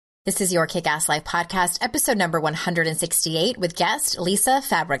This is your Kick-Ass Life podcast, episode number 168 with guest Lisa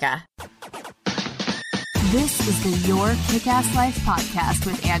Fabrega. This is the Your Kick-Ass Life podcast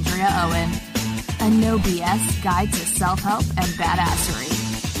with Andrea Owen, a no BS guide to self-help and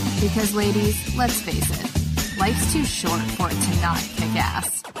badassery. Because ladies, let's face it, life's too short for it to not kick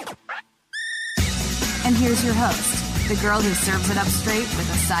ass. And here's your host, the girl who serves it up straight with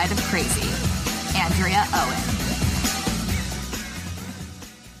a side of crazy, Andrea Owen.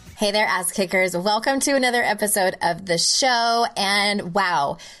 Hey there, ass kickers. Welcome to another episode of the show. And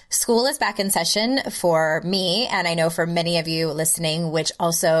wow, school is back in session for me. And I know for many of you listening, which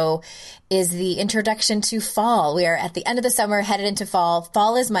also is the introduction to fall. We are at the end of the summer, headed into fall.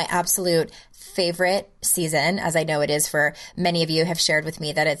 Fall is my absolute favorite season, as I know it is for many of you have shared with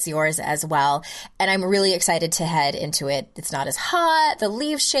me that it's yours as well. And I'm really excited to head into it. It's not as hot. The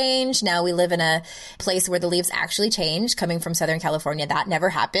leaves change. Now we live in a place where the leaves actually change. Coming from Southern California, that never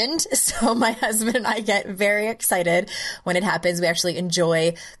happened. So my husband and I get very excited when it happens. We actually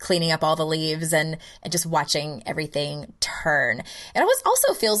enjoy cleaning up all the leaves and just watching everything turn. It always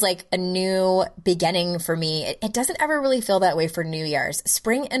also feels like a new beginning for me. It doesn't ever really feel that way for New Year's.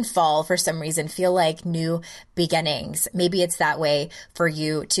 Spring and fall, for some reason, feel like new beginnings. Maybe it's that way for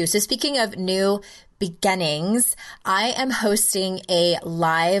you too. So speaking of new beginnings, I am hosting a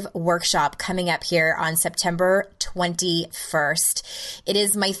live workshop coming up here on September 21st. It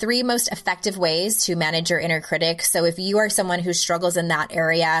is my 3 most effective ways to manage your inner critic. So if you are someone who struggles in that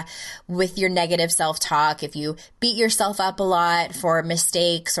area with your negative self-talk, if you beat yourself up a lot for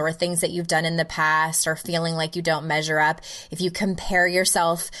mistakes or things that you've done in the past or feeling like you don't measure up, if you compare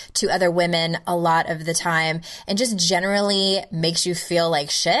yourself to other women a lot of the time and just generally makes you feel like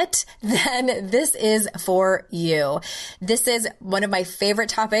shit, then this is for you. This is one of my favorite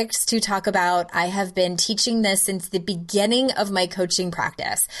topics to talk about. I have been teaching this since the beginning of my coaching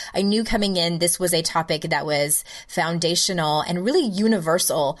practice. I knew coming in, this was a topic that was foundational and really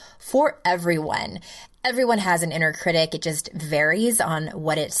universal for everyone. Everyone has an inner critic. It just varies on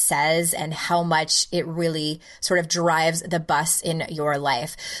what it says and how much it really sort of drives the bus in your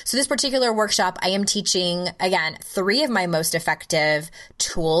life. So this particular workshop, I am teaching, again, 3 of my most effective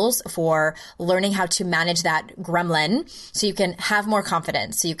tools for learning how to manage that gremlin so you can have more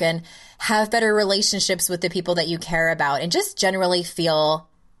confidence, so you can have better relationships with the people that you care about and just generally feel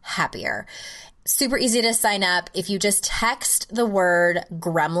happier. Super easy to sign up. If you just text the word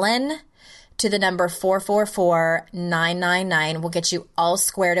gremlin to the number 444-999. We'll get you all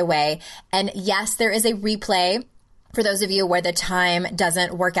squared away. And yes, there is a replay for those of you where the time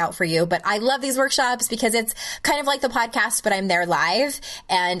doesn't work out for you. But I love these workshops because it's kind of like the podcast, but I'm there live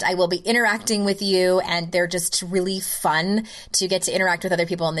and I will be interacting with you. And they're just really fun to get to interact with other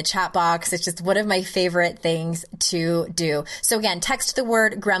people in the chat box. It's just one of my favorite things to do. So again, text the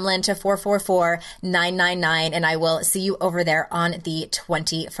word gremlin to 444-999 and I will see you over there on the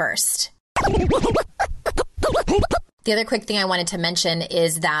 21st. The other quick thing I wanted to mention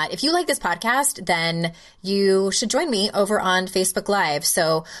is that if you like this podcast, then you should join me over on Facebook Live.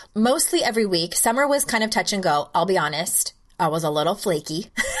 So mostly every week, summer was kind of touch and go. I'll be honest. I was a little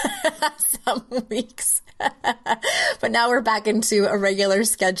flaky some weeks, but now we're back into a regular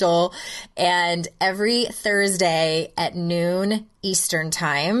schedule. And every Thursday at noon Eastern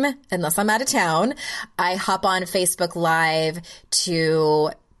time, unless I'm out of town, I hop on Facebook Live to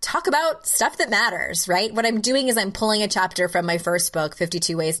talk about stuff that matters, right? What I'm doing is I'm pulling a chapter from my first book,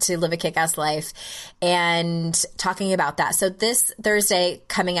 52 Ways to Live a Kick-Ass Life, and talking about that. So this Thursday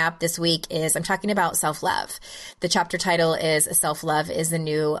coming up this week is I'm talking about self-love. The chapter title is Self-Love is the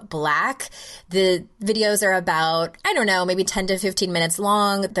New Black. The videos are about, I don't know, maybe 10 to 15 minutes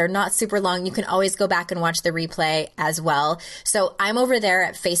long. They're not super long. You can always go back and watch the replay as well. So I'm over there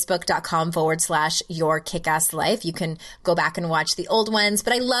at facebook.com/your Kick-Ass Life. You can go back and watch the old ones,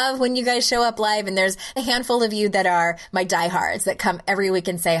 but I love when you guys show up live, and there's a handful of you that are my diehards that come every week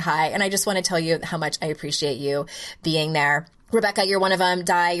and say hi. And I just want to tell you how much I appreciate you being there. Rebecca, you're one of them.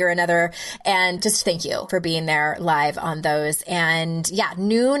 Di, you're another. And just thank you for being there live on those. And yeah,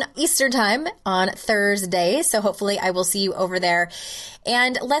 noon Eastern time on Thursday. So hopefully I will see you over there.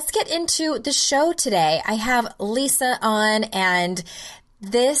 And let's get into the show today. I have Lisa on, and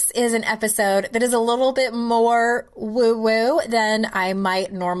this is an episode that is a little bit more woo-woo than I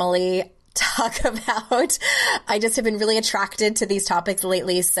might normally talk about. I just have been really attracted to these topics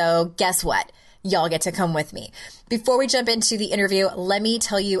lately. So guess what? y'all get to come with me. Before we jump into the interview, let me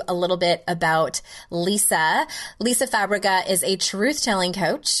tell you a little bit about Lisa. Lisa Fabrega is a truth-telling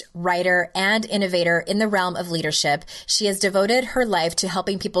coach, writer, and innovator in the realm of leadership. She has devoted her life to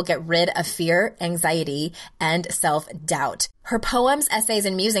helping people get rid of fear, anxiety, and self-doubt. Her poems, essays,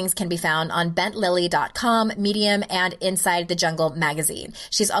 and musings can be found on bentlily.com, Medium, and Inside the Jungle magazine.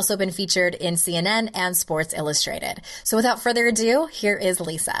 She's also been featured in CNN and Sports Illustrated. So without further ado, here is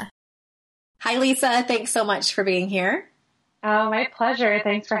Lisa. Hi, Lisa. Thanks so much for being here. Oh, my pleasure.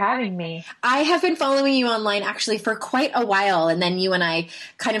 Thanks for having me. I have been following you online actually for quite a while. And then you and I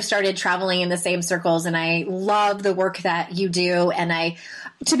kind of started traveling in the same circles. And I love the work that you do. And I,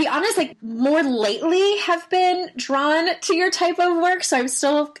 to be honest, like more lately have been drawn to your type of work.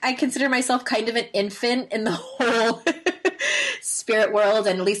 So I consider myself kind of an infant in the whole spirit world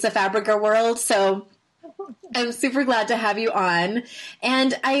and Lisa Fabrega world. So I'm super glad to have you on.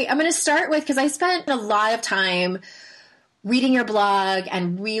 And I'm going to start with, because I spent a lot of time reading your blog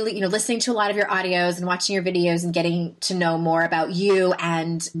and really, listening to a lot of your audios and watching your videos and getting to know more about you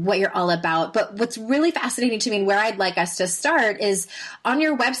and what you're all about. But what's really fascinating to me and where I'd like us to start is on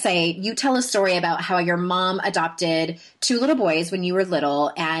your website, you tell a story about how your mom adopted 2 little boys when you were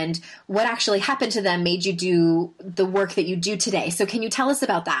little and what actually happened to them made you do the work that you do today. So can you tell us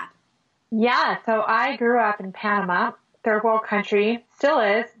about that? Yeah. So I grew up in Panama, third world country, still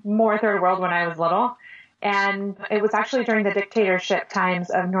is more third world when I was little. And it was actually during the dictatorship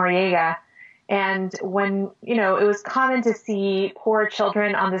times of Noriega. And when, it was common to see poor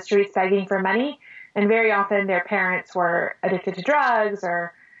children on the streets begging for money. And very often their parents were addicted to drugs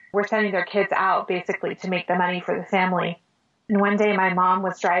or were sending their kids out basically to make the money for the family. And one day my mom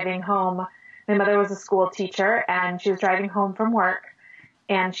was driving home. My mother was a school teacher and she was driving home from work.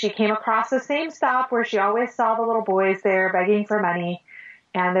 And she came across the same stop where she always saw the little boys there begging for money.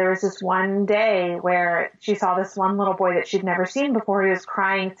 And there was this one day where she saw this one little boy that she'd never seen before. He was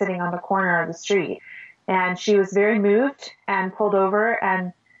crying, sitting on the corner of the street. And she was very moved and pulled over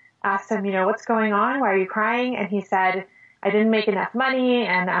and asked him, what's going on? Why are you crying? And he said, I didn't make enough money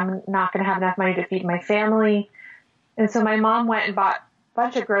and I'm not going to have enough money to feed my family. And so my mom went and bought a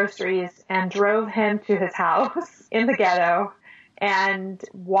bunch of groceries and drove him to his house in the ghetto and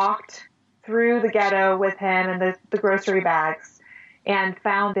walked through the ghetto with him and the grocery bags. And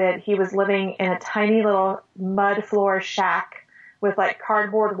found that he was living in a tiny little mud floor shack with like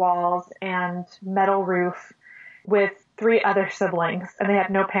cardboard walls and metal roof with 3 other siblings. And they had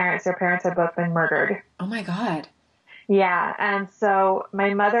no parents. Their parents had both been murdered. Oh my God. Yeah. And so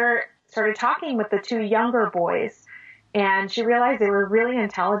my mother started talking with the 2 younger boys and she realized they were really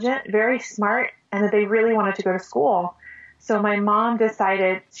intelligent, very smart, and that they really wanted to go to school. So my mom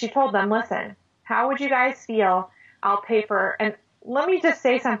decided, she told them, listen, how would you guys feel? I'll pay for, and let me just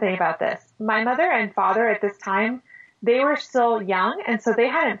say something about this. My mother and father at this time, they were still young, and so they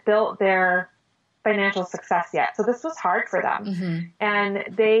hadn't built their financial success yet. So this was hard for them. Mm-hmm.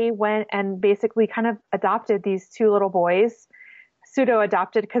 And they went and basically kind of adopted these 2 little boys,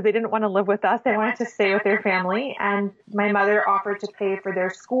 pseudo-adopted because they didn't want to live with us. They wanted to stay with their family. And my mother offered to pay for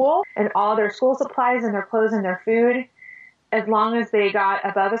their school and all their school supplies and their clothes and their food, as long as they got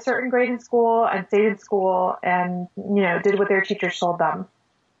above a certain grade in school and stayed in school and, did what their teachers told them.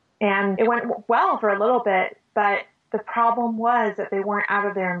 And it went well for a little bit, but the problem was that they weren't out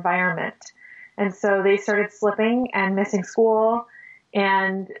of their environment. And so they started slipping and missing school.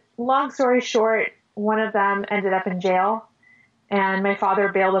 And long story short, one of them ended up in jail. And my father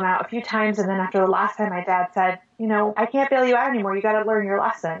bailed him out a few times. And then after the last time, my dad said, I can't bail you out anymore. You got to learn your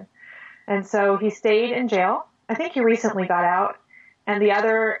lesson. And so he stayed in jail. I think he recently got out. And the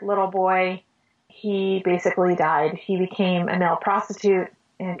other little boy, he basically died. He became a male prostitute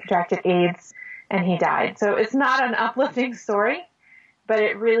and contracted AIDS, and he died. So it's not an uplifting story, but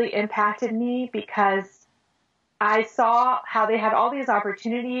it really impacted me because I saw how they had all these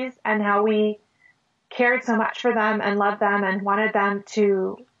opportunities and how we cared so much for them and loved them and wanted them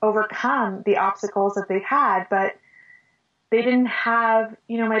to overcome the obstacles that they had. But they didn't have,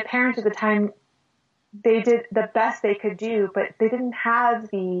 my parents at the time, they did the best they could do, but they didn't have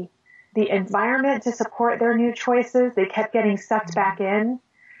the environment to support their new choices. They kept getting sucked back in,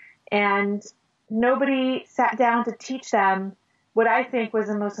 and nobody sat down to teach them what I think was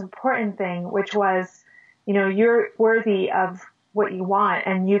the most important thing, which was, you're worthy of what you want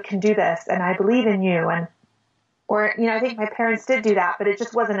and you can do this and I believe in you. I think my parents did do that, but it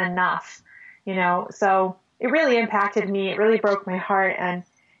just wasn't enough, so it really impacted me. It really broke my heart, and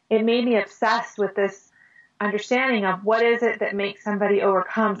it made me obsessed with this understanding of what is it that makes somebody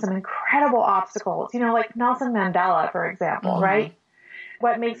overcome some incredible obstacles, like Nelson Mandela, for example, mm-hmm. right?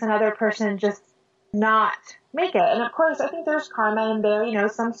 What makes another person just not make it. And of course, I think there's karma in there. You know,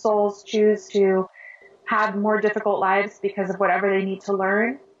 some souls choose to have more difficult lives because of whatever they need to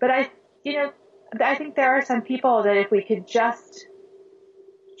learn. But I think there are some people that if we could just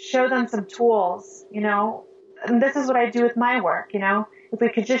show them some tools, you know, and this is what I do with my work, you know, if we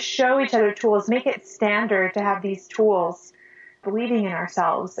could just show each other tools, make it standard to have these tools, believing in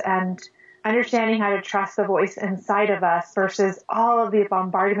ourselves and understanding how to trust the voice inside of us versus all of the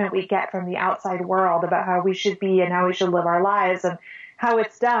bombardment we get from the outside world about how we should be and how we should live our lives and how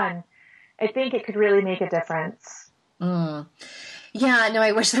it's done. I think it could really make a difference. Yeah, no,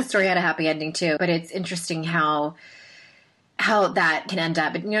 I wish that story had a happy ending too, but it's interesting how that can end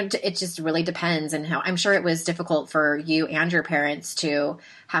up. But, you know, it just really depends. And how I'm sure it was difficult for you and your parents to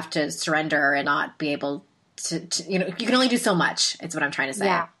have to surrender and not be able to, you know, you can only do so much. It's what I'm trying to say.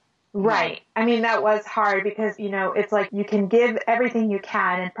 Yeah. Right. I mean, that was hard because, you know, it's like you can give everything you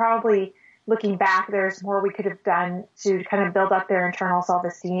can, and probably looking back, there's more we could have done to kind of build up their internal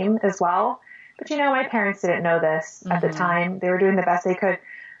self-esteem as well. But, you know, my parents didn't know this at the time. They were doing the best they could.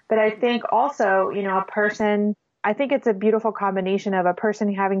 But I think also, you know, I think it's a beautiful combination of a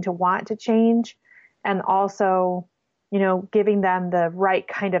person having to want to change and also, you know, giving them the right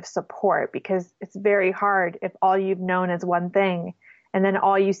kind of support, because it's very hard if all you've known is one thing and then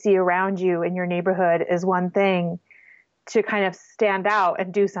all you see around you in your neighborhood is one thing, to kind of stand out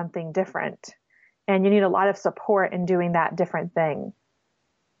and do something different. And you need a lot of support in doing that different thing.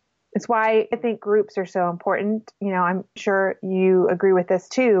 It's why I think groups are so important. You know, I'm sure you agree with this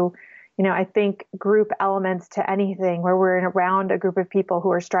too. You know, I think group elements to anything where we're around a group of people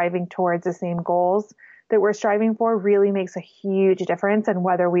who are striving towards the same goals that we're striving for really makes a huge difference in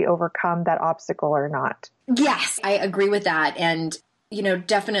whether we overcome that obstacle or not. Yes, I agree with that. And, you know,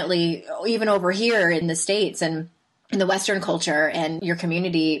 definitely even over here in the States and in the Western culture, and your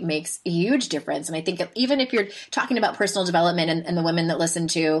community makes a huge difference. And I think even if you're talking about personal development and the women that listen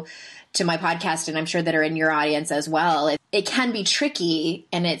to my podcast, and I'm sure that are in your audience as well, it can be tricky.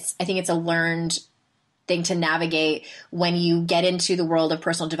 And I think it's a learned thing to navigate when you get into the world of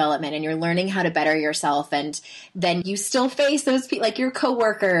personal development and you're learning how to better yourself. And then you still face those people, like your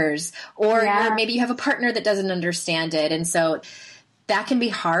coworkers, or maybe you have a partner that doesn't understand it. And so that can be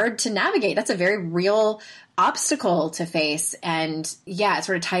hard to navigate. That's a very real obstacle to face. And yeah, it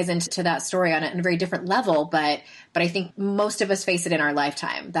sort of ties into that story on a very different level. But I think most of us face it in our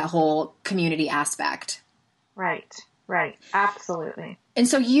lifetime, that whole community aspect. Right. Absolutely. And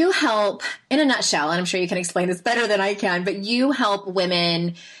so you help, in a nutshell, and I'm sure you can explain this better than I can, but you help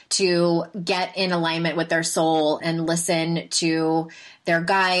women to get in alignment with their soul and listen to their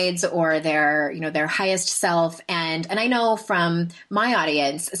guides or their highest self. And I know from my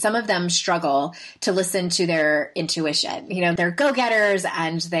audience, some of them struggle to listen to their intuition. You know, they're go-getters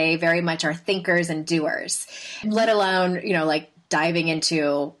and they very much are thinkers and doers, let alone, you know, like diving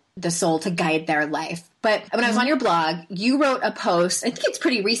into the soul to guide their life. But when I was on your blog, you wrote a post, I think it's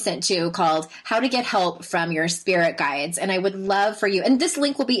pretty recent too, called How to Get Help from Your Spirit Guides. And I would love for you, and this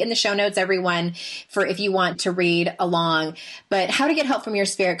link will be in the show notes, everyone, for if you want to read along, but How to Get Help from Your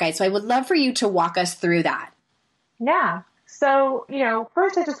Spirit Guides. So I would love for you to walk us through that. Yeah. So, you know,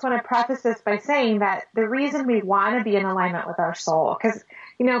 first I just want to preface this by saying that the reason we want to be in alignment with our soul, because,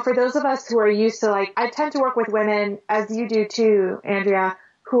 you know, for those of us who are used to, like, I tend to work with women, as you do too, Andrea,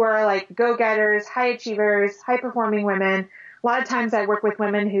 who are like go-getters, high achievers, high-performing women. A lot of times I work with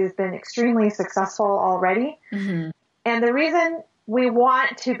women who've been extremely successful already. Mm-hmm. And the reason we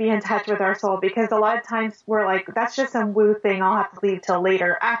want to be in touch with our soul, because a lot of times we're like, that's just some woo thing I'll have to leave till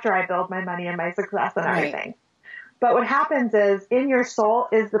later after I build my money and my success and everything. But what happens is, in your soul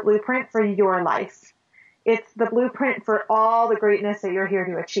is the blueprint for your life. It's the blueprint for all the greatness that you're here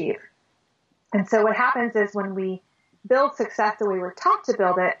to achieve. And so what happens is when we build success the way we're taught to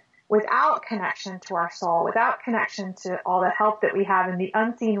build it, without connection to our soul, without connection to all the help that we have in the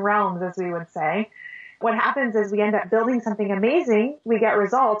unseen realms, as we would say, what happens is we end up building something amazing. We get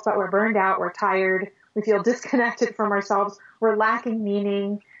results, but we're burned out. We're tired. We feel disconnected from ourselves. We're lacking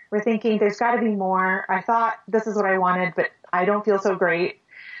meaning. We're thinking there's got to be more. I thought this is what I wanted, but I don't feel so great.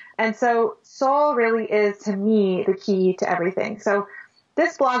 And so soul really is, to me, the key to everything. So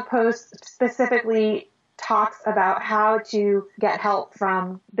this blog post specifically talks about how to get help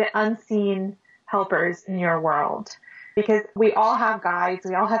from the unseen helpers in your world. Because we all have guides,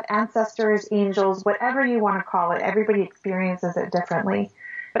 we all have ancestors, angels, whatever you want to call it. Everybody experiences it differently.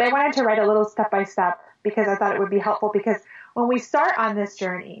 But I wanted to write a little step-by-step because I thought it would be helpful, because when we start on this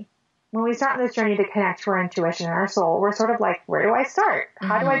journey to connect to our intuition and our soul, we're sort of like, where do I start?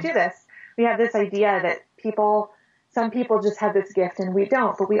 How do I do this? We have this idea that people some people just have this gift and we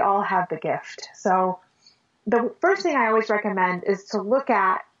don't, but we all have the gift. So the first thing I always recommend is to look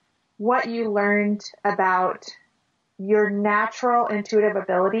at what you learned about your natural intuitive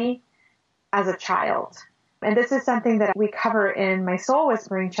ability as a child. And this is something that we cover in my Soul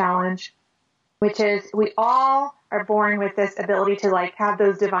Whispering Challenge, which is we all are born with this ability to like have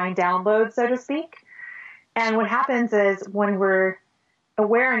those divine downloads, so to speak. And what happens is when we're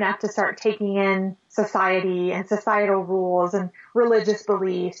aware enough to start taking in society and societal rules and religious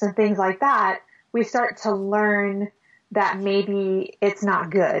beliefs and things like that, we start to learn that maybe it's not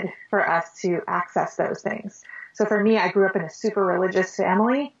good for us to access those things. So for me, I grew up in a super religious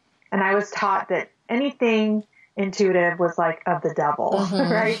family, and I was taught that anything intuitive was like of the devil,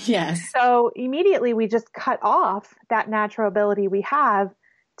 right? Yes. So immediately we just cut off that natural ability we have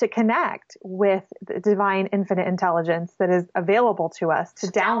to connect with the divine infinite intelligence that is available to us to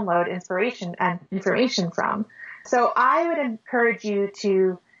download inspiration and information from. So I would encourage you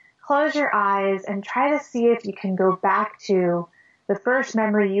to close your eyes and try to see if you can go back to the first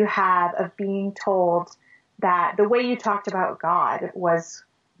memory you have of being told that the way you talked about God was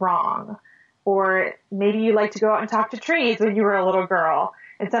wrong. Or maybe you like to go out and talk to trees when you were a little girl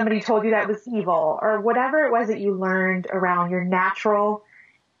and somebody told you that was evil, or whatever it was that you learned around your natural.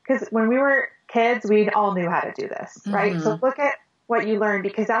 Because when we were kids, we all knew how to do this, right? So look at what you learned,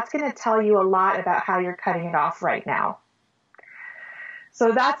 because that's going to tell you a lot about how you're cutting it off right now.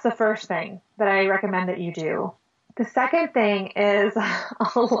 So that's the first thing that I recommend that you do. The second thing is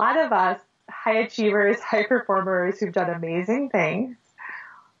a lot of us high achievers, high performers who've done amazing things,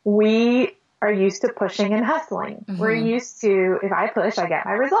 we are used to pushing and hustling. We're used to, if I push, I get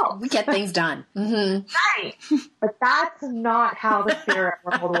my results. We get things done. Right. But that's not how the spirit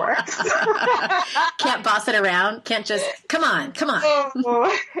world works. Can't boss it around. Can't just, come on.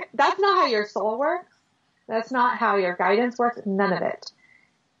 Oh, that's not how your soul works. That's not how your guidance works. None of it.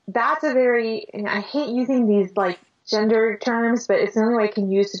 That's a very, and I hate using these like gender terms, but it's the only way I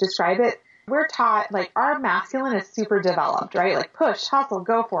can use to describe it. We're taught like our masculine is super developed, right? Like push, hustle,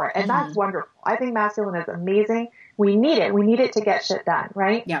 go for it. And that's wonderful. I think masculine is amazing. We need it. We need it to get shit done,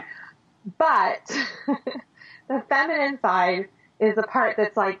 right? Yeah. But the feminine side is the part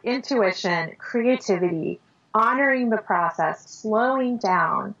that's like intuition, creativity, honoring the process, slowing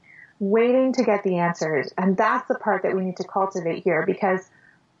down, waiting to get the answers. And that's the part that we need to cultivate here, because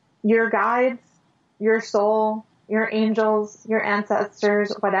your guides, your soul, your angels, your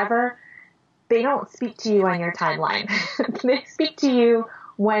ancestors, whatever, they don't speak to you on your timeline. They speak to you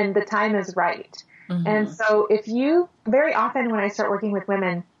when the time is right. And so if you, very often when I start working with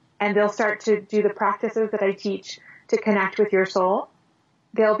women and they'll start to do the practices that I teach to connect with your soul,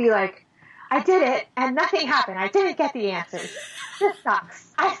 they'll be like, I did it and nothing happened. I didn't get the answers. This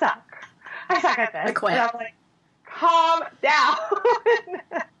sucks. I suck at this. I quit. And I'm like, calm down.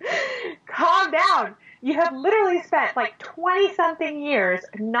 Calm down. You have literally spent like 20 something years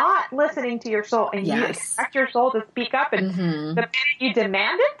not listening to your soul, and you expect your soul to speak up, and the minute you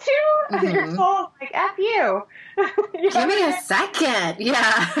demand it to, your soul is like, F you. Give me a second.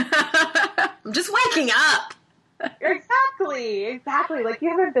 Yeah. I'm just waking up. Exactly. Like,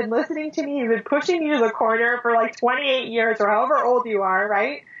 you haven't been listening to me. You've been pushing you to the corner for like 28 years or however old you are,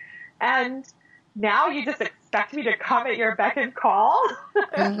 right? And now you just expect me to come at your beck and call.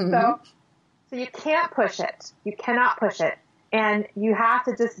 So you can't push it. You cannot push it. And you have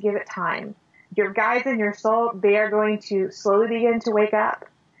to just give it time. Your guides and your soul, they are going to slowly begin to wake up,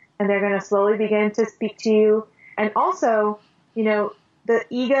 and they're going to slowly begin to speak to you. And also, you know, the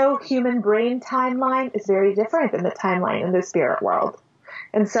ego human brain timeline is very different than the timeline in the spirit world.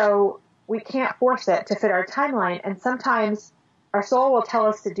 And so we can't force it to fit our timeline. And sometimes our soul will tell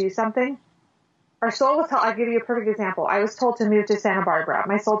us to do something. Our soul will tell, I'll give you a perfect example. I was told to move to Santa Barbara.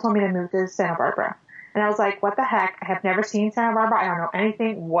 My soul told me to move to Santa Barbara. And I was like, what the heck? I have never seen Santa Barbara. I don't know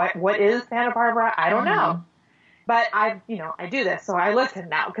anything. What is Santa Barbara? I don't know. But I do this. So I listen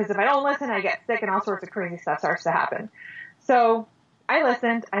now, because if I don't listen, I get sick and all sorts of crazy stuff starts to happen. So I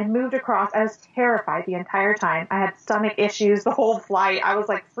listened. I moved across. I was terrified the entire time. I had stomach issues the whole flight. I was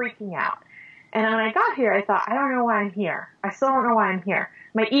like freaking out. And when I got here, I thought, I don't know why I'm here. I still don't know why I'm here.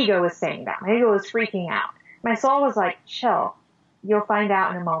 My ego was saying that. My ego was freaking out. My soul was like, chill. You'll find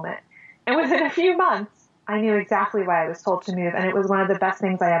out in a moment. And within a few months, I knew exactly why I was told to move. And it was one of the best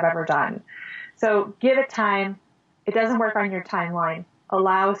things I have ever done. So give it time. It doesn't work on your timeline.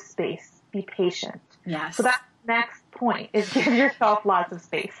 Allow space. Be patient. Yes. So that's the next point, is give yourself lots of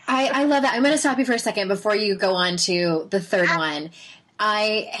space. I love that. I'm going to stop you for a second before you go on to the third one.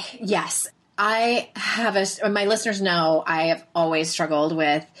 I have my listeners know I have always struggled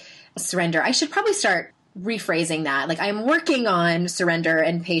with surrender. I should probably start rephrasing that. Like, I'm working on surrender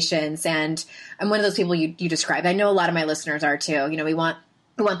and patience, and I'm one of those people you described. I know a lot of my listeners are too. You know, we want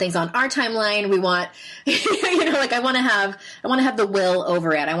things on our timeline. We want, you know, like I want to have the will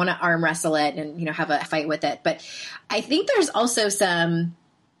over it. I want to arm wrestle it and, you know, have a fight with it. But I think there's also some,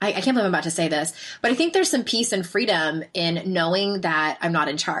 I can't believe I'm about to say this, but I think there's some peace and freedom in knowing that I'm not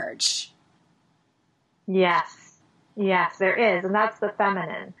in charge. Yes. Yes, there is. And that's the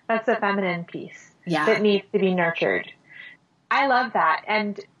feminine. That's the feminine piece that needs to be nurtured. I love that.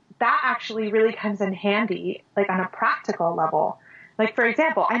 And that actually really comes in handy, like on a practical level. Like, for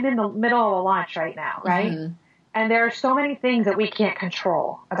example, I'm in the middle of a launch right now, right? Mm-hmm. And there are so many things that we can't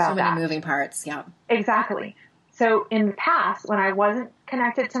control about so many moving parts. Yeah, exactly. So in the past, when I wasn't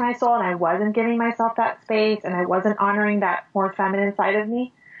connected to my soul and I wasn't giving myself that space and I wasn't honoring that more feminine side of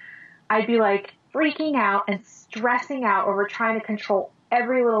me, I'd be like freaking out and stressing out over trying to control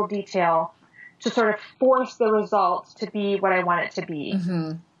every little detail to sort of force the results to be what I want it to be.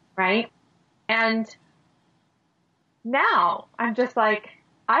 Mm-hmm. Right? And now I'm just like,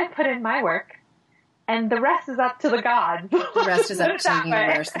 I put in my work and the rest is up to the gods. The rest is up to the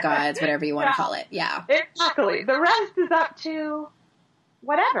universe, the gods, whatever you want to call it. Yeah. Exactly. The rest is up to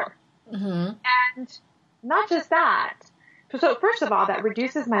whatever. Mm-hmm. And not just that. So first of all, that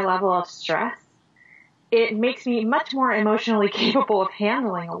reduces my level of stress. It makes me much more emotionally capable of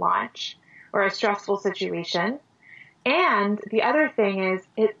handling a launch or a stressful situation. And the other thing is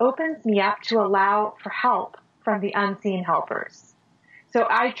it opens me up to allow for help from the unseen helpers. So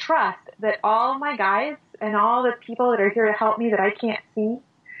I trust that all my guides and all the people that are here to help me that I can't see,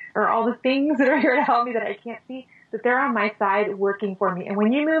 or all the things that are here to help me that I can't see, that they're on my side working for me. And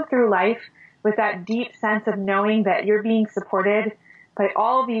when you move through life with that deep sense of knowing that you're being supported by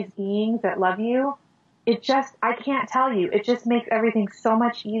all these beings that love you, it just, I can't tell you, it just makes everything so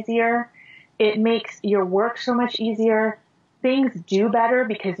much easier. It makes your work so much easier. Things do better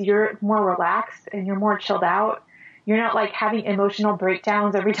because you're more relaxed and you're more chilled out. You're not like having emotional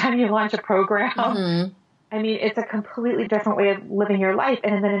breakdowns every time you launch a program. Mm-hmm. I mean, it's a completely different way of living your life.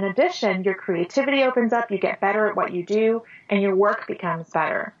 And then in addition, your creativity opens up, you get better at what you do, and your work becomes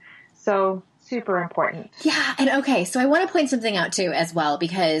better. So super important. Yeah. And okay, so I want to point something out too as well,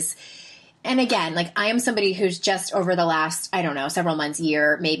 because, and again, like I am somebody who's just over the last, I don't know, several months,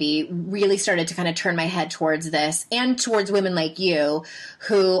 year, maybe really started to kind of turn my head towards this and towards women like you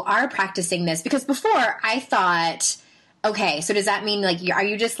who are practicing this. Because before I thought, okay, so does that mean like, are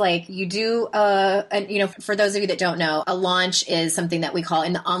you just like, you do, you know, for those of you that don't know, a launch is something that we call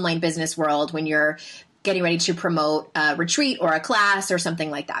in the online business world when you're getting ready to promote a retreat or a class or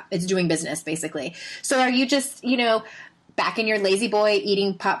something like that. It's doing business basically. So are you just, you know, back in your lazy boy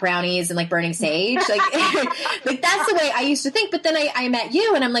eating pot brownies and like burning sage? Like, like that's the way I used to think. But then I met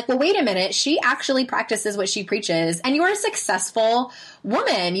you and I'm like, well, wait a minute. She actually practices what she preaches and you're a successful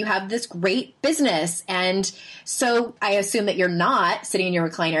woman. You have this great business. And so I assume that you're not sitting in your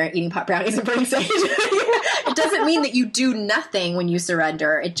recliner eating pot brownies and burning sage. It doesn't mean that you do nothing when you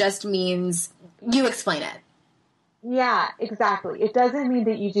surrender. It just means you explain it. Yeah, exactly. It doesn't mean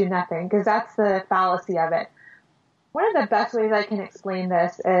that you do nothing because that's the fallacy of it. One of the best ways I can explain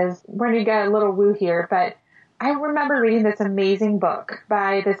this is, we're going to get a little woo here, but I remember reading this amazing book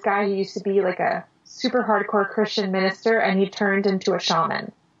by this guy who used to be like a super hardcore Christian minister and he turned into a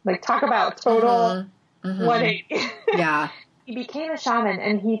shaman. Like talk about total 180. Yeah. He became a shaman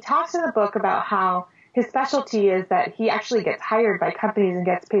and he talks in the book about how his specialty is that he actually gets hired by companies and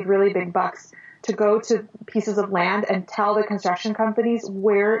gets paid really big bucks to go to pieces of land and tell the construction companies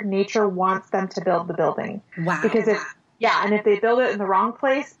where nature wants them to build the building. Wow. Because if they build it in the wrong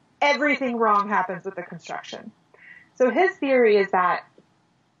place, everything wrong happens with the construction. So his theory is that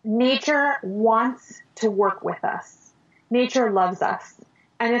nature wants to work with us. Nature loves us.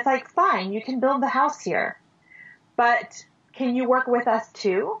 And it's like, fine, you can build the house here, but can you work with us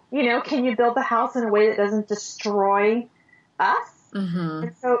too? You know, can you build the house in a way that doesn't destroy us? Mm-hmm.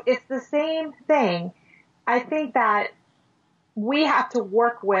 And so it's the same thing. I think that we have to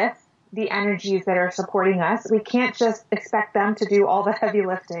work with the energies that are supporting us. We can't just expect them to do all the heavy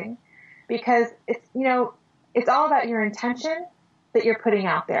lifting because it's, you know, it's all about your intention that you're putting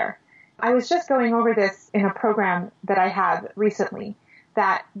out there. I was just going over this in a program that I have recently,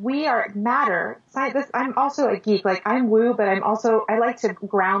 that we are matter. I'm also a geek. Like I'm woo, but I like to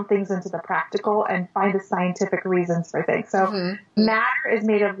ground things into the practical and find the scientific reasons for things. So matter is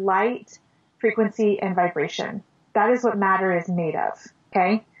made of light, frequency, and vibration. That is what matter is made of.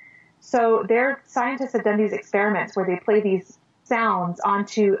 Okay. So scientists have done these experiments where they play these sounds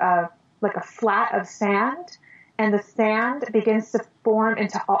onto like a flat of sand and the sand begins to form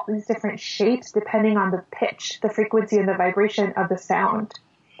into all these different shapes depending on the pitch, the frequency, and the vibration of the sound.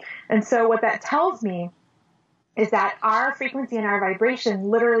 And so what that tells me is that our frequency and our vibration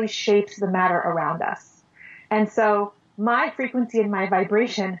literally shapes the matter around us. And so my frequency and my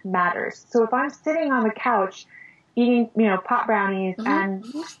vibration matters. So if I'm sitting on the couch eating, pot brownies and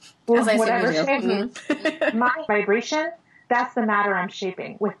whatever shape, my vibration, that's the matter I'm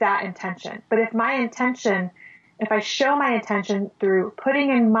shaping with that intention. But if I show my intention through putting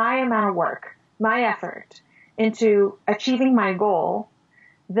in my amount of work, my effort into achieving my goal,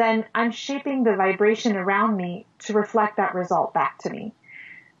 then I'm shaping the vibration around me to reflect that result back to me.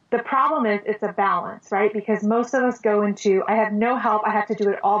 The problem is it's a balance, right? Because most of us go into, I have no help. I have to do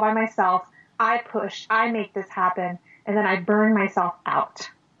it all by myself. I push, I make this happen, and then I burn myself out,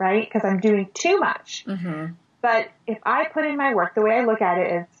 right? Because I'm doing too much. Mm-hmm. But if I put in my work, the way I look at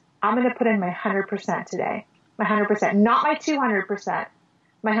it is I'm going to put in my 100% today. My 100%, not my 200%,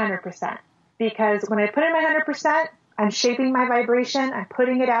 my 100%. Because when I put in my 100%, I'm shaping my vibration, I'm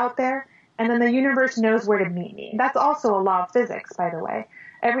putting it out there, and then the universe knows where to meet me. That's also a law of physics, by the way.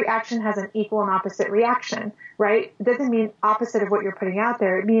 Every action has an equal and opposite reaction, right? It doesn't mean opposite of what you're putting out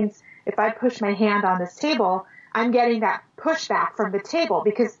there. It means if I push my hand on this table, I'm getting that pushback from the table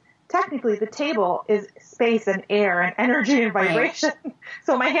because technically the table is space and air and energy and vibration. Right.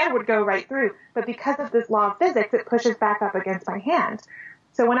 So my hand would go right through. But because of this law of physics, it pushes back up against my hand.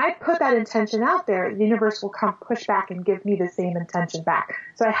 So when I put that intention out there, the universe will come push back and give me the same intention back.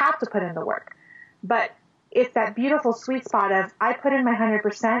 So I have to put in the work. But it's that beautiful sweet spot of I put in my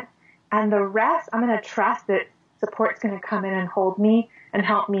 100% and the rest, I'm going to trust that support's going to come in and hold me and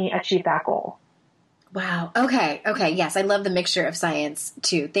help me achieve that goal. Wow. Okay. Yes. I love the mixture of science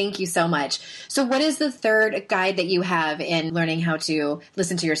too. Thank you so much. So what is the third guide that you have in learning how to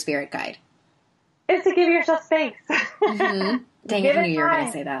listen to your spirit guide? It's to give yourself space. Mm-hmm. Dang it, I knew you were going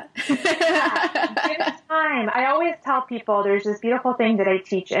to say that. Yeah, give it time. I always tell people there's this beautiful thing that I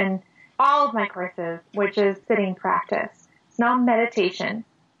teach in all of my courses, which is sitting practice. It's not meditation,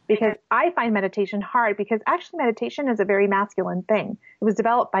 because I find meditation hard because actually meditation is a very masculine thing. It was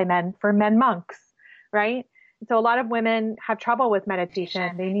developed by men for men monks, right? So a lot of women have trouble with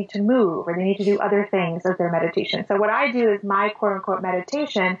meditation. They need to move or they need to do other things as their meditation. So what I do is my quote unquote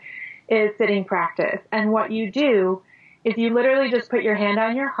meditation is sitting practice. And what you do is you literally just put your hand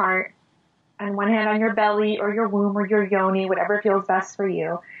on your heart and one hand on your belly or your womb or your yoni, whatever feels best for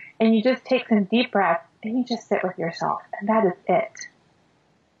you. And you just take some deep breaths and you just sit with yourself. And that is it.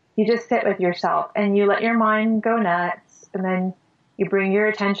 You just sit with yourself and you let your mind go nuts. And then you bring your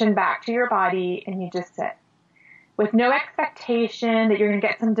attention back to your body and you just sit with no expectation that you're going to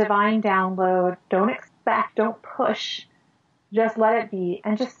get some divine download. Don't expect, don't push, just let it be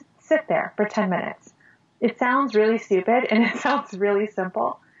and just sit there for 10 minutes. It sounds really stupid and it sounds really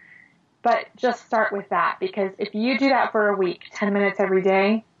simple, but just start with that because if you do that for a week, 10 minutes every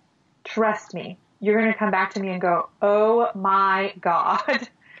day, trust me, you're going to come back to me and go, oh my God.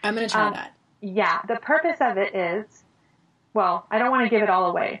 I'm going to try that. Yeah. The purpose of it is, well, I don't want to give it all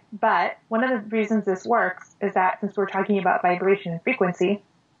away, but one of the reasons this works is that since we're talking about vibration and frequency,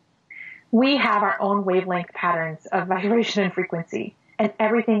 we have our own wavelength patterns of vibration and frequency. And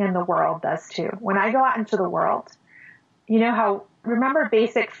everything in the world does too. When I go out into the world, remember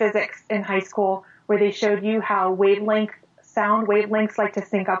basic physics in high school where they showed you how sound wavelengths like to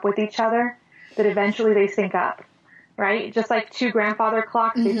sync up with each other, that eventually they sync up, right? Just like two grandfather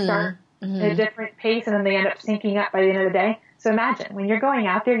clocks, they start at a different pace and then they end up syncing up by the end of the day. So imagine when you're going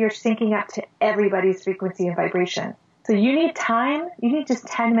out there, you're syncing up to everybody's frequency and vibration. So you need time, you need just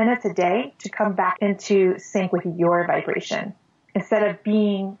 10 minutes a day to come back into sync with your vibration, instead of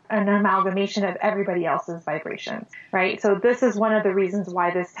being an amalgamation of everybody else's vibrations, right? So this is one of the reasons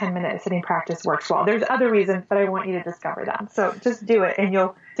why this 10-minute sitting practice works well. There's other reasons, but I want you to discover them. So just do it and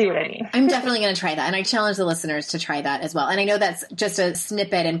you'll see what I mean. I'm definitely going to try that. And I challenge the listeners to try that as well. And I know that's just a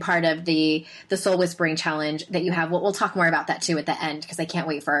snippet and part of the Soul Whispering Challenge that you have. We'll talk more about that too at the end because I can't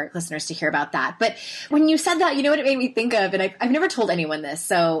wait for our listeners to hear about that. But when you said that, you know what it made me think of? And I've never told anyone this.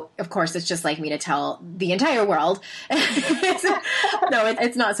 So of course it's just like me to tell the entire world. No,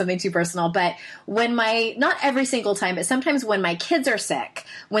 it's not something too personal, but not every single time, but sometimes when my kids are sick,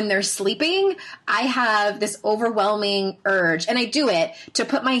 when they're sleeping, I have this overwhelming urge, and I do it, to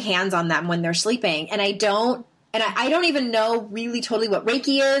put my hands on them when they're sleeping. And I don't even know really totally what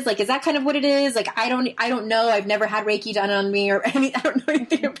Reiki is. Like, is that kind of what it is? Like, I don't know. I've never had Reiki done on me or I don't know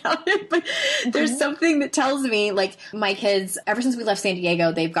anything about it, but there's something that tells me, like, my kids, ever since we left San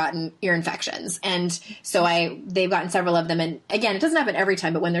Diego, they've gotten ear infections. And so they've gotten several of them. And again, it doesn't happen every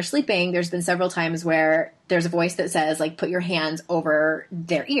time, but when they're sleeping, there's been several times where there's a voice that says like, put your hands over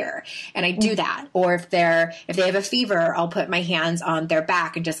their ear. And I do that. Or if they have a fever, I'll put my hands on their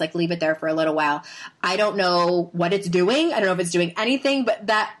back and just like leave it there for a little while. I don't know what it's doing. I don't know if it's doing anything, but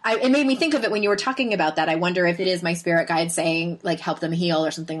it made me think of it when you were talking about that. I wonder if it is my spirit guide saying like, help them heal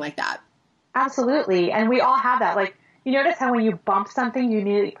or something like that. Absolutely. And we all have that. Like, you notice how when you bump something, you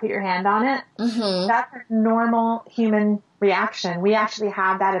immediately put your hand on it? Mm-hmm. That's a normal human reaction. We actually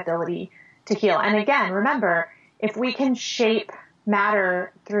have that ability to heal. And again, remember, if we can shape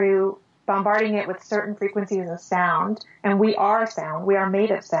matter through bombarding it with certain frequencies of sound, and we are sound, we are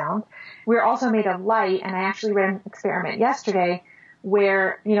made of sound, we're also made of light. And I actually ran an experiment yesterday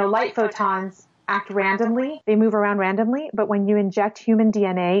where, light photons act randomly. They move around randomly. But when you inject human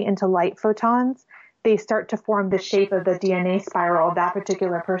DNA into light photons, they start to form the shape of the DNA spiral of that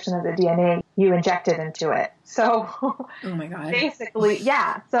particular person of the DNA you injected into it. So oh my God. Basically,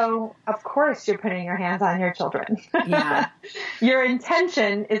 yeah. So of course you're putting your hands on your children. Yeah. Your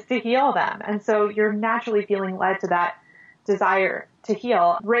intention is to heal them. And so you're naturally feeling led to that desire to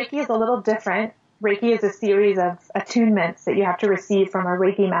heal. Reiki is a little different. Reiki is a series of attunements that you have to receive from a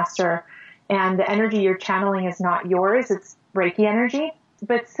Reiki master. And the energy you're channeling is not yours. It's Reiki energy.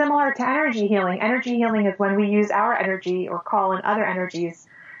 But similar to energy healing is when we use our energy or call in other energies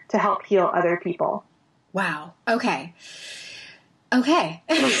to help heal other people. Wow. Okay.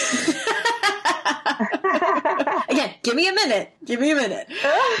 Again, give me a minute.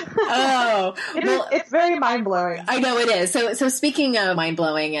 Oh, it's very mind blowing. I know it is. So speaking of mind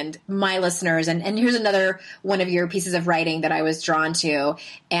blowing and my listeners, and here's another one of your pieces of writing that I was drawn to.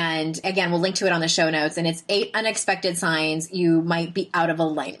 And again, we'll link to it on the show notes, and it's 8 unexpected signs you might be out of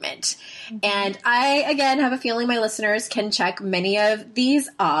alignment. Mm-hmm. And I, again, have a feeling my listeners can check many of these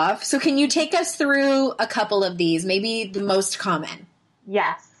off. So can you take us through a couple of these, maybe the most common?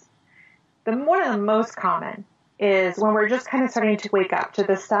 Yes. One of the most common is when we're just kind of starting to wake up to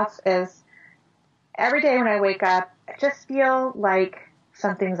this stuff is every day when I wake up, I just feel like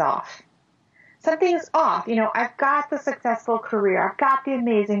something's off. Something's off. I've got the successful career. I've got the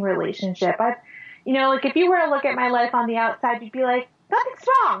amazing relationship. like if you were to look at my life on the outside, you'd be like, nothing's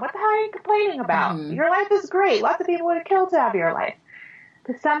wrong. What the hell are you complaining about? Mm-hmm. Your life is great. Lots of people would have killed to have your life.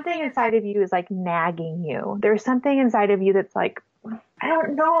 But something inside of you is like nagging you. There's something inside of you that's like, I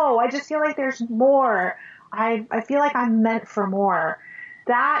don't know. I just feel like there's more. I feel like I'm meant for more.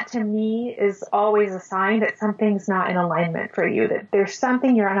 That to me is always a sign that something's not in alignment for you, that there's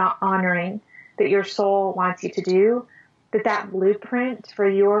something you're not honoring that your soul wants you to do, that blueprint for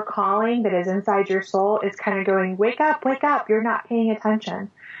your calling that is inside your soul is kind of going, wake up, you're not paying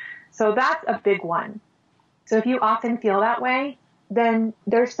attention. So that's a big one. So if you often feel that way, then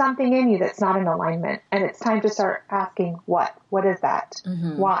there's something in you that's not in alignment. And it's time to start asking, what is that?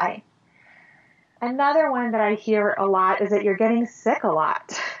 Mm-hmm. Why? Another one that I hear a lot is that you're getting sick a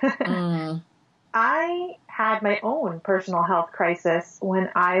lot. I had my own personal health crisis when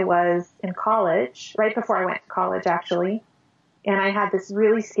I was in college, right before I went to college, actually. And I had this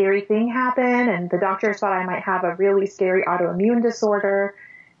really scary thing happen, and the doctors thought I might have a really scary autoimmune disorder.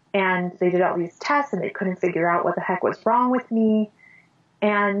 And they did all these tests, and they couldn't figure out what the heck was wrong with me.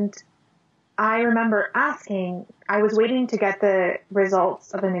 And I remember I was waiting to get the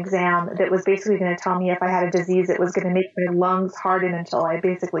results of an exam that was basically going to tell me if I had a disease that was going to make my lungs harden until I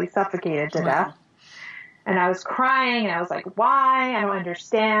basically suffocated to death. And I was crying, and I was like, why? I don't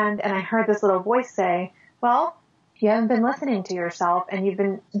understand. And I heard this little voice say, well, you haven't been listening to yourself, and you've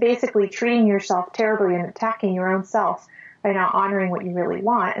been basically treating yourself terribly and attacking your own self by not honoring what you really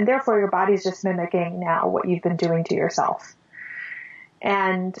want. And therefore, your body's just mimicking now what you've been doing to yourself.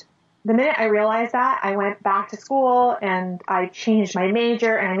 And the minute I realized that, I went back to school and I changed my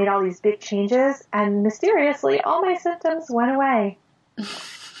major and I made all these big changes, and mysteriously all my symptoms went away.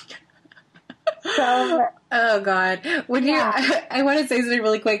 So, oh God. I want to say something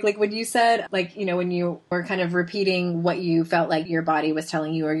really quick. Like when you said, when you were kind of repeating what you felt like your body was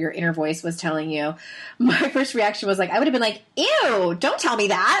telling you or your inner voice was telling you, my first reaction was I would have been like, ew, don't tell me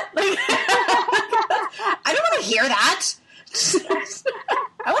that. I don't want to hear that.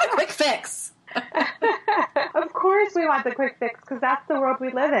 I want a quick fix. Of course we want the quick fix because that's the world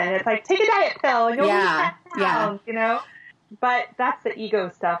we live in. It's like, take a diet pill and you'll be down, But that's the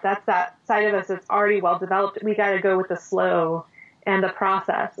ego stuff. That's that side of us that's already well developed. We got to go with the slow and the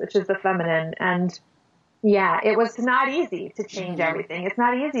process, which is the feminine. And yeah, it was not easy to change everything. It's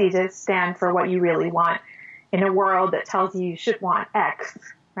not easy to stand for what you really want in a world that tells you should want X.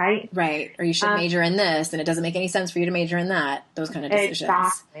 Right? Right. Or you should major in this, and it doesn't make any sense for you to major in that. Those kind of decisions.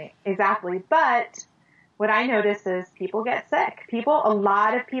 Exactly. But what I notice is people get sick. A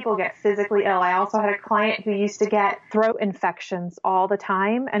lot of people get physically ill. I also had a client who used to get throat infections all the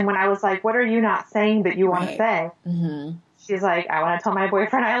time. And when I was like, what are you not saying that you want to say? Mm-hmm. She's like, I want to tell my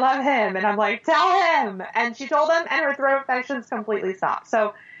boyfriend I love him. And I'm like, tell him. And she told him, and her throat infections completely stopped.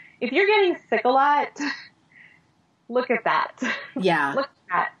 So if you're getting sick a lot, look at that. Yeah. Look at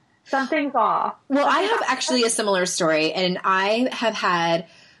that. Something's off. Well, I have actually a similar story, and I have had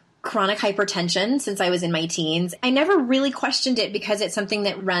chronic hypertension since I was in my teens. I never really questioned it because it's something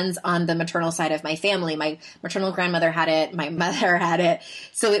that runs on the maternal side of my family. My maternal grandmother had it. My mother had it.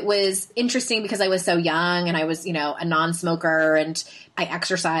 So it was interesting because I was so young and I was, a non-smoker and I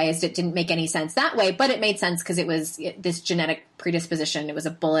exercised. It didn't make any sense that way, but it made sense because it was this genetic predisposition. It was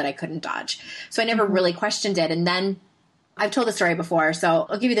a bullet I couldn't dodge. So I never really questioned it. And then I've told the story before, so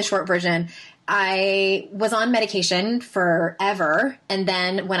I'll give you the short version. I was on medication forever. And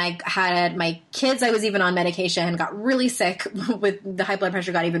then when I had my kids, I was even on medication, got really sick with the high blood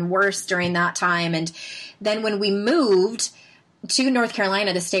pressure, got even worse during that time. And then when we moved to North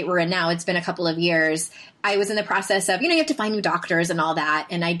Carolina, the state we're in now, it's been a couple of years. I was in the process of, you have to find new doctors and all that.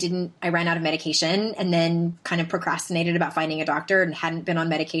 And I ran out of medication and then kind of procrastinated about finding a doctor and hadn't been on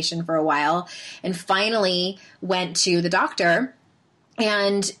medication for a while. And finally went to the doctor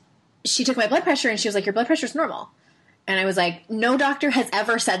and she took my blood pressure and she was like, your blood pressure is normal. And I was like, no doctor has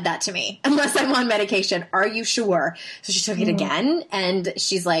ever said that to me unless I'm on medication. Are you sure? So she took it again and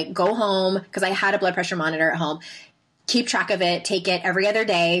she's like, go home, because I had a blood pressure monitor at home. Keep track of it, take it every other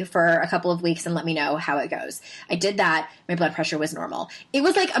day for a couple of weeks and let me know how it goes. I did that. My blood pressure was normal. It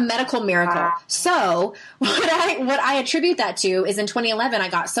was like a medical miracle. So what I attribute that to is in 2011, I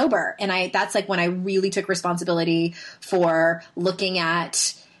got sober. And that's like when I really took responsibility for looking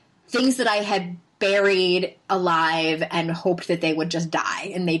at things that I had buried alive and hoped that they would just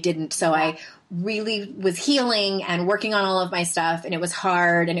die, and they didn't. So I really was healing and working on all of my stuff, and it was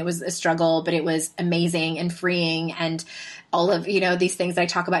hard and it was a struggle, but it was amazing and freeing and all of, these things that I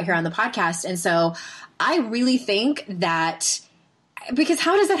talk about here on the podcast. And so I really think that, because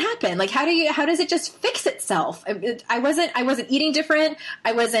how does that happen? Like, how does it just fix itself? I wasn't eating different.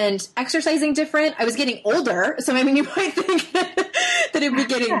 I wasn't exercising different. I was getting older. So, you might think that it'd be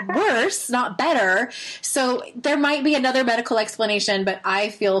getting worse, not better. So there might be another medical explanation, but I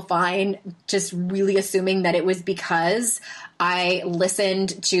feel fine just really assuming that it was because I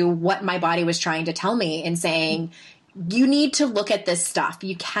listened to what my body was trying to tell me and saying, you need to look at this stuff.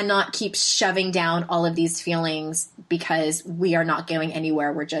 You cannot keep shoving down all of these feelings because we are not going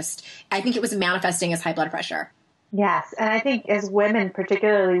anywhere. I think it was manifesting as high blood pressure. Yes. And I think as women,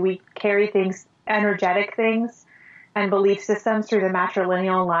 particularly, we carry things, energetic things and belief systems through the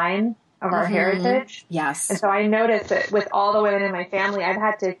matrilineal line of our heritage. Yes. And so I noticed that with all the women in my family, I've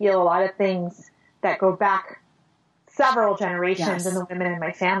had to heal a lot of things that go back several generations in the women in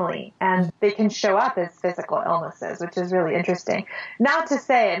my family, and they can show up as physical illnesses, which is really interesting. Not to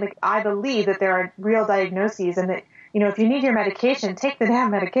say, I believe that there are real diagnoses and that, if you need your medication, take the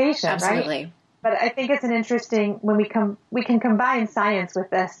damn medication, Absolutely. Right? But I think it's an interesting, when we can combine science with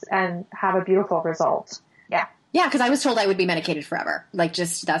this and have a beautiful result. Yeah. Yeah, because I was told I would be medicated forever. That's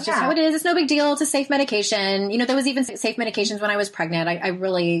just how it is. It's no big deal. It's a safe medication. There was even safe medications when I was pregnant. I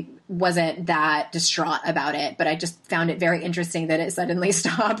really wasn't that distraught about it, but I just found it very interesting that it suddenly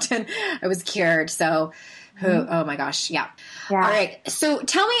stopped and I was cured. So, oh my gosh. Yeah. All right. So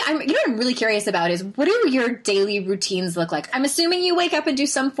tell me, what I'm really curious about is, what do your daily routines look like? I'm assuming you wake up and do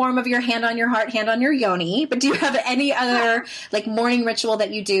some form of your hand on your heart, hand on your yoni, but do you have any other morning ritual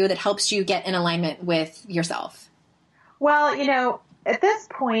that you do that helps you get in alignment with yourself? Well, at this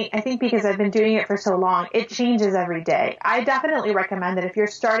point, I think because I've been doing it for so long, it changes every day. I definitely recommend that if you're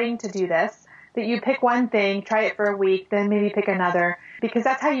starting to do this, that you pick one thing, try it for a week, then maybe pick another, because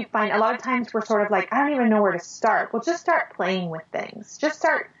that's how you find. A lot of times we're sort of like, I don't even know where to start. Well, just start playing with things. Just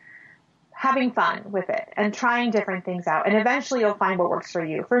start having fun with it and trying different things out. And eventually you'll find what works for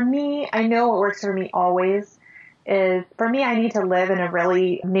you. For me, I know what works for me always is, for me, I need to live in a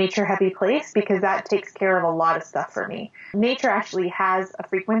really nature-heavy place because that takes care of a lot of stuff for me. Nature actually has a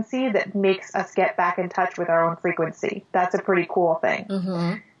frequency that makes us get back in touch with our own frequency. That's a pretty cool thing.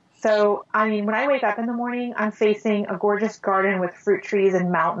 Mm-hmm. So, when I wake up in the morning, I'm facing a gorgeous garden with fruit trees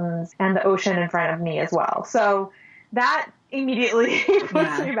and mountains and the ocean in front of me as well. So that immediately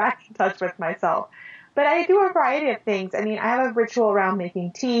puts me back in touch with myself. But I do a variety of things. I have a ritual around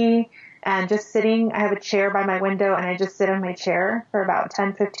making tea and just sitting. I have a chair by my window and I just sit on my chair for about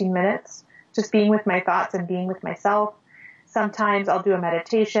 10, 15 minutes, just being with my thoughts and being with myself. Sometimes I'll do a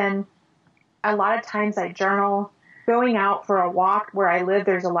meditation. A lot of times I journal. Going out for a walk where I live,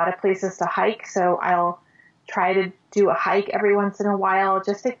 there's a lot of places to hike. So I'll try to do a hike every once in a while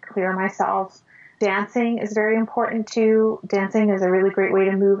just to clear myself. Dancing is very important too. Dancing is a really great way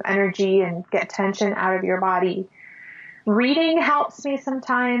to move energy and get tension out of your body. Reading helps me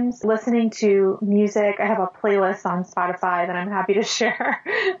sometimes. Listening to music. I have a playlist on Spotify that I'm happy to share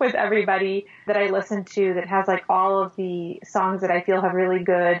with everybody that I listen to that has like all of the songs that I feel have really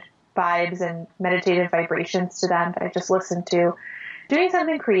good vibes and meditative vibrations to them that I just listen to. Doing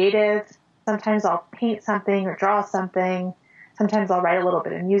something creative. Sometimes I'll paint something or draw something. Sometimes I'll write a little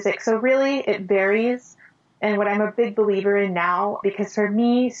bit of music. So really it varies. And what I'm a big believer in now, because for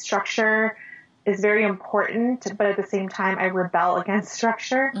me, structure is very important, but at the same time, I rebel against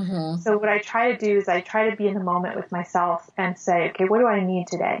structure. Mm-hmm. So what I try to do is I try to be in the moment with myself and say, okay, what do I need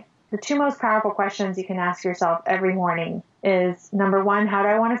today? The two most powerful questions you can ask yourself every morning is, number one, how do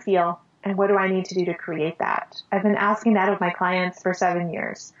I want to feel? And what do I need to do to create that? I've been asking that of my clients for 7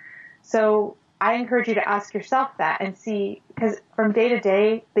 years. So I encourage you to ask yourself that and see, because from day to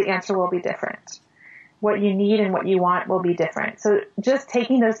day, the answer will be different. What you need and what you want will be different. So just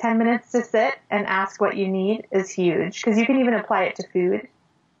taking those 10 minutes to sit and ask what you need is huge, because you can even apply it to food,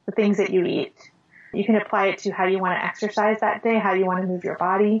 the things that you eat. You can apply it to how you want to exercise that day, how you want to move your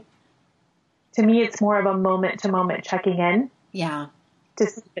body. To me, it's more of a moment-to-moment checking in. Yeah. To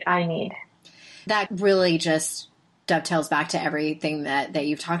see what I need. That really just dovetails back to everything that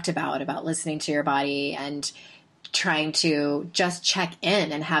you've talked about listening to your body and trying to just check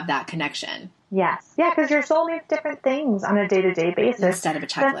in and have that connection. Yes. Yeah, because your soul needs different things on a day-to-day basis. Instead of a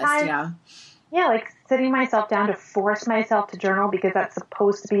checklist, yeah. Yeah, like sitting myself down to force myself to journal because that's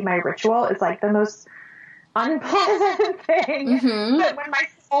supposed to be my ritual is like the most unpleasant thing. Mm-hmm. But when my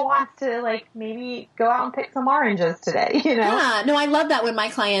soul wants to like maybe go out and pick some oranges today, you know? Yeah, no, I love that when my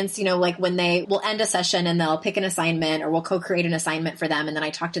clients, you know, like when they will end a session and they'll pick an assignment or we'll co-create an assignment for them. And then I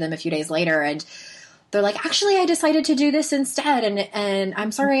talk to them a few days later and they're like, actually, I decided to do this instead. And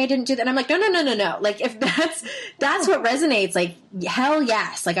I'm sorry I didn't do that. And I'm like, no. Like if that's what resonates, like, hell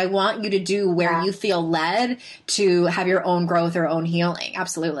yes. Like I want you to do where you feel led to have your own growth or own healing.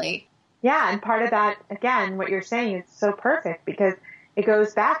 Absolutely. Yeah. And part of that, again, what you're saying is so perfect because it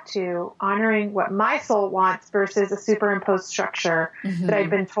goes back to honoring what my soul wants versus a superimposed structure that I've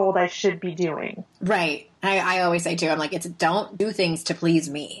been told I should be doing. Right. I always say too, I'm like, don't do things to please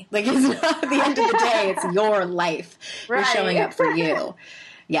me. Like it's not, at the end of the day, it's your life. Right. You're showing up for you.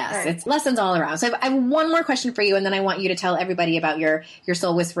 Yes. Right. It's lessons all around. So I have one more question for you. And then I want you to tell everybody about your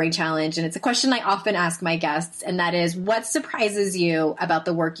Soul Whispering Challenge. And it's a question I often ask my guests. And that is, what surprises you about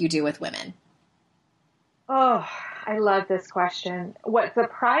the work you do with women? Oh, I love this question. What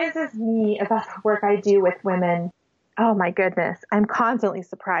surprises me about the work I do with women, oh my goodness, I'm constantly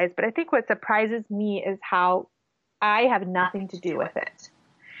surprised. But I think what surprises me is how I have nothing to do with it.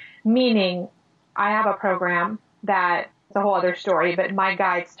 Meaning, I have a program that, it's a whole other story, but my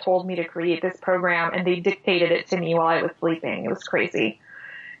guides told me to create this program and they dictated it to me while I was sleeping. It was crazy.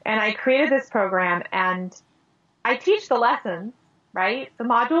 And I created this program and I teach the lessons, right? The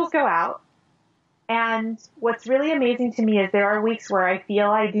modules go out. And what's really amazing to me is there are weeks where I feel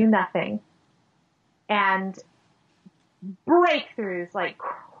I do nothing and breakthroughs like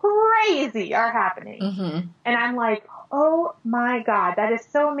crazy are happening. Mm-hmm. And I'm like, oh my God, that is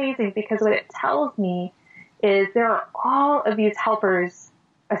so amazing because what it tells me is there are all of these helpers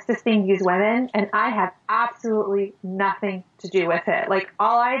assisting these women and I have absolutely nothing to do with it. Like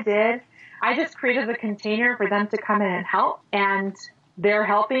all I did, I just created the container for them to come in and help and they're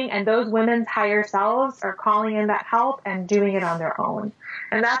helping and those women's higher selves are calling in that help and doing it on their own.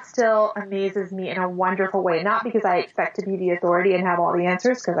 And that still amazes me in a wonderful way. Not because I expect to be the authority and have all the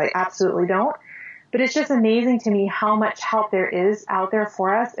answers, because I absolutely don't. But it's just amazing to me how much help there is out there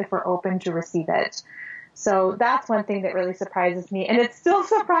for us if we're open to receive it. So that's one thing that really surprises me. And it still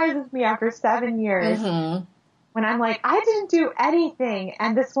surprises me after 7 years when I'm like, I didn't do anything.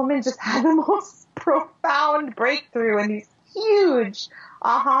 And this woman just had the most profound breakthrough and these huge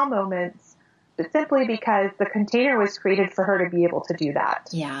aha moments, but simply because the container was created for her to be able to do that.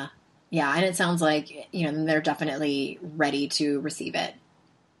 Yeah. Yeah. And it sounds like, you know, they're definitely ready to receive it.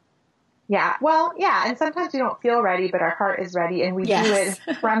 Yeah. Well, yeah. And sometimes we don't feel ready, but our heart is ready and we do it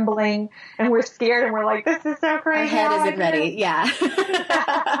trembling and we're scared and we're like, this is so crazy. Our head isn't ready. Yeah. So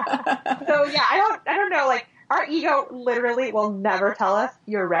yeah, I don't know. Like, our ego literally will never tell us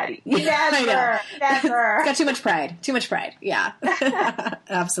you're ready. Never. It's got too much pride. Yeah.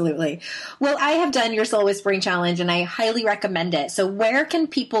 Absolutely. Well, I have done your Soul Whispering Challenge and I highly recommend it. So where can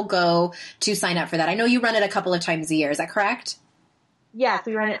people go to sign up for that? I know you run it a couple of times a year. Is that correct? Yes,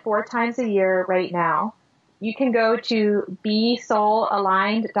 we run it 4 times a year right now. You can go to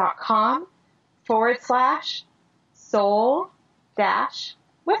BeSoulAligned.com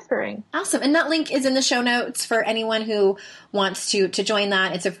 /soul-whispering. Awesome. And that link is in the show notes for anyone who wants to join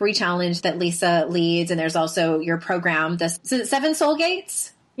that. It's a free challenge that Lisa leads. And there's also your program, is it 7 Soul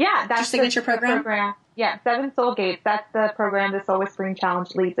Gates? Yeah, that's your signature program. Yeah, 7 Soul Gates. That's the program the Soul Whispering Challenge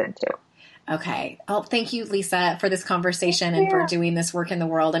leads into. Okay. Oh, thank you, Lisa, for this conversation and for doing this work in the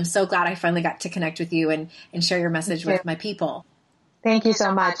world. I'm so glad I finally got to connect with you and share your message with my people. Thank you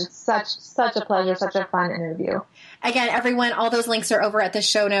so much. It's such a pleasure, such a fun interview. Again, everyone, all those links are over at the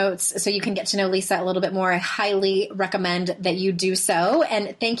show notes so you can get to know Lisa a little bit more. I highly recommend that you do so.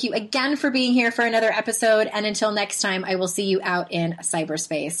 And thank you again for being here for another episode. And until next time, I will see you out in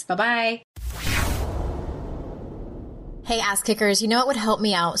cyberspace. Bye-bye. Hey, Ass Kickers, you know it would help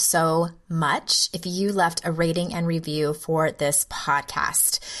me out so much if you left a rating and review for this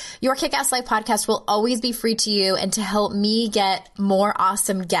podcast. Your Kick-Ass Life podcast will always be free to you, and to help me get more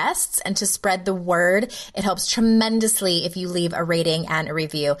awesome guests and to spread the word, it helps tremendously if you leave a rating and a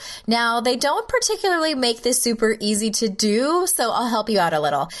review. Now, they don't particularly make this super easy to do, so I'll help you out a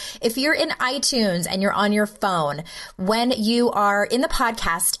little. If you're in iTunes and you're on your phone, when you are in the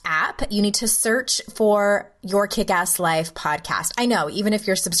podcast app, you need to search for Your Kick-Ass Life podcast. I know, even if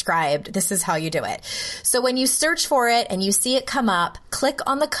you're subscribed, this is how you do it. So when you search for it and you see it come up, click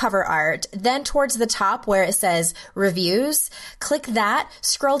on the cover art, then towards the top where it says reviews, click that,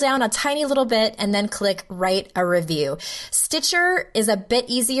 scroll down a tiny little bit, and then click write a review. Stitcher is a bit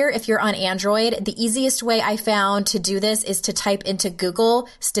easier if you're on Android. The easiest way I found to do this is to type into Google,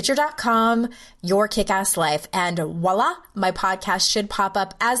 Stitcher.com, Your Kick-Ass Life, and voila, my podcast should pop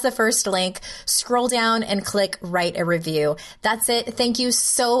up as the first link. Scroll down and click write a review. That's it. Thank you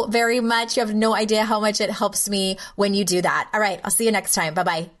so very much. You have no idea how much it helps me when you do that. All right. I'll see you next time.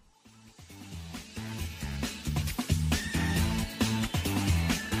 Bye-bye.